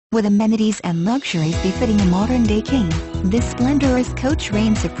With amenities and luxuries befitting a modern-day king, this splendorous coach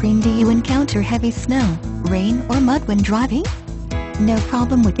reigns supreme. Do you encounter heavy snow, rain or mud when driving? No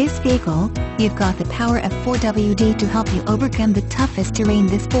problem with this vehicle. You've got the power of 4WD to help you overcome the toughest terrain.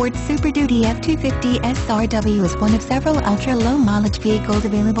 This Ford Super Duty F-250 SRW is one of several ultra-low mileage vehicles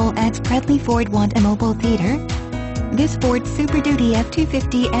available at Spradley Ford. Want a mobile theater? This Ford Super Duty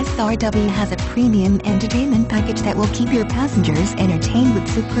F-250 SRW has a premium entertainment package that will keep your passengers entertained with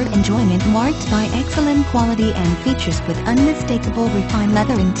superb enjoyment, marked by excellent quality and features with unmistakable refined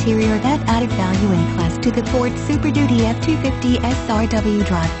leather interior that added value and class to the Ford Super Duty F-250 SRW.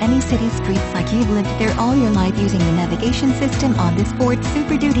 Drive any city streets like you've lived there all your life using the navigation system on this Ford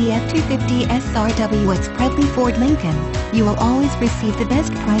Super Duty F-250 SRW at Spradley Ford Lincoln. You will always receive the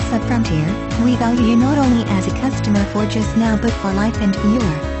best price up front here. We value you not only as a customer for just now but for life, and your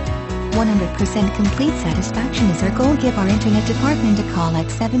 100% complete satisfaction is our goal. Give our internet department a call at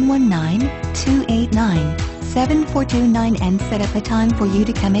 719-289-7429 and set up a time for you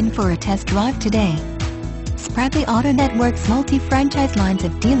to come in for a test drive today. Spradley Auto Network's multi-franchise lines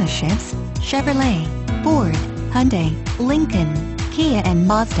of dealerships, Chevrolet, Ford, Hyundai, Lincoln, Kia and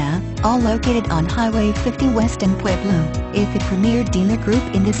Mazda, all located on Highway 50 West in Pueblo, is the premier dealer group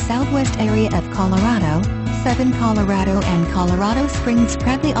in the southwest area of Colorado, Southern Colorado and Colorado Springs.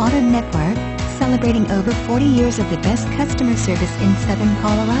 Spradley Auto Network, celebrating over 40 years of the best customer service in Southern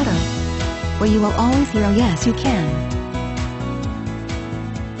Colorado, where you will always hear "Oh yes you can."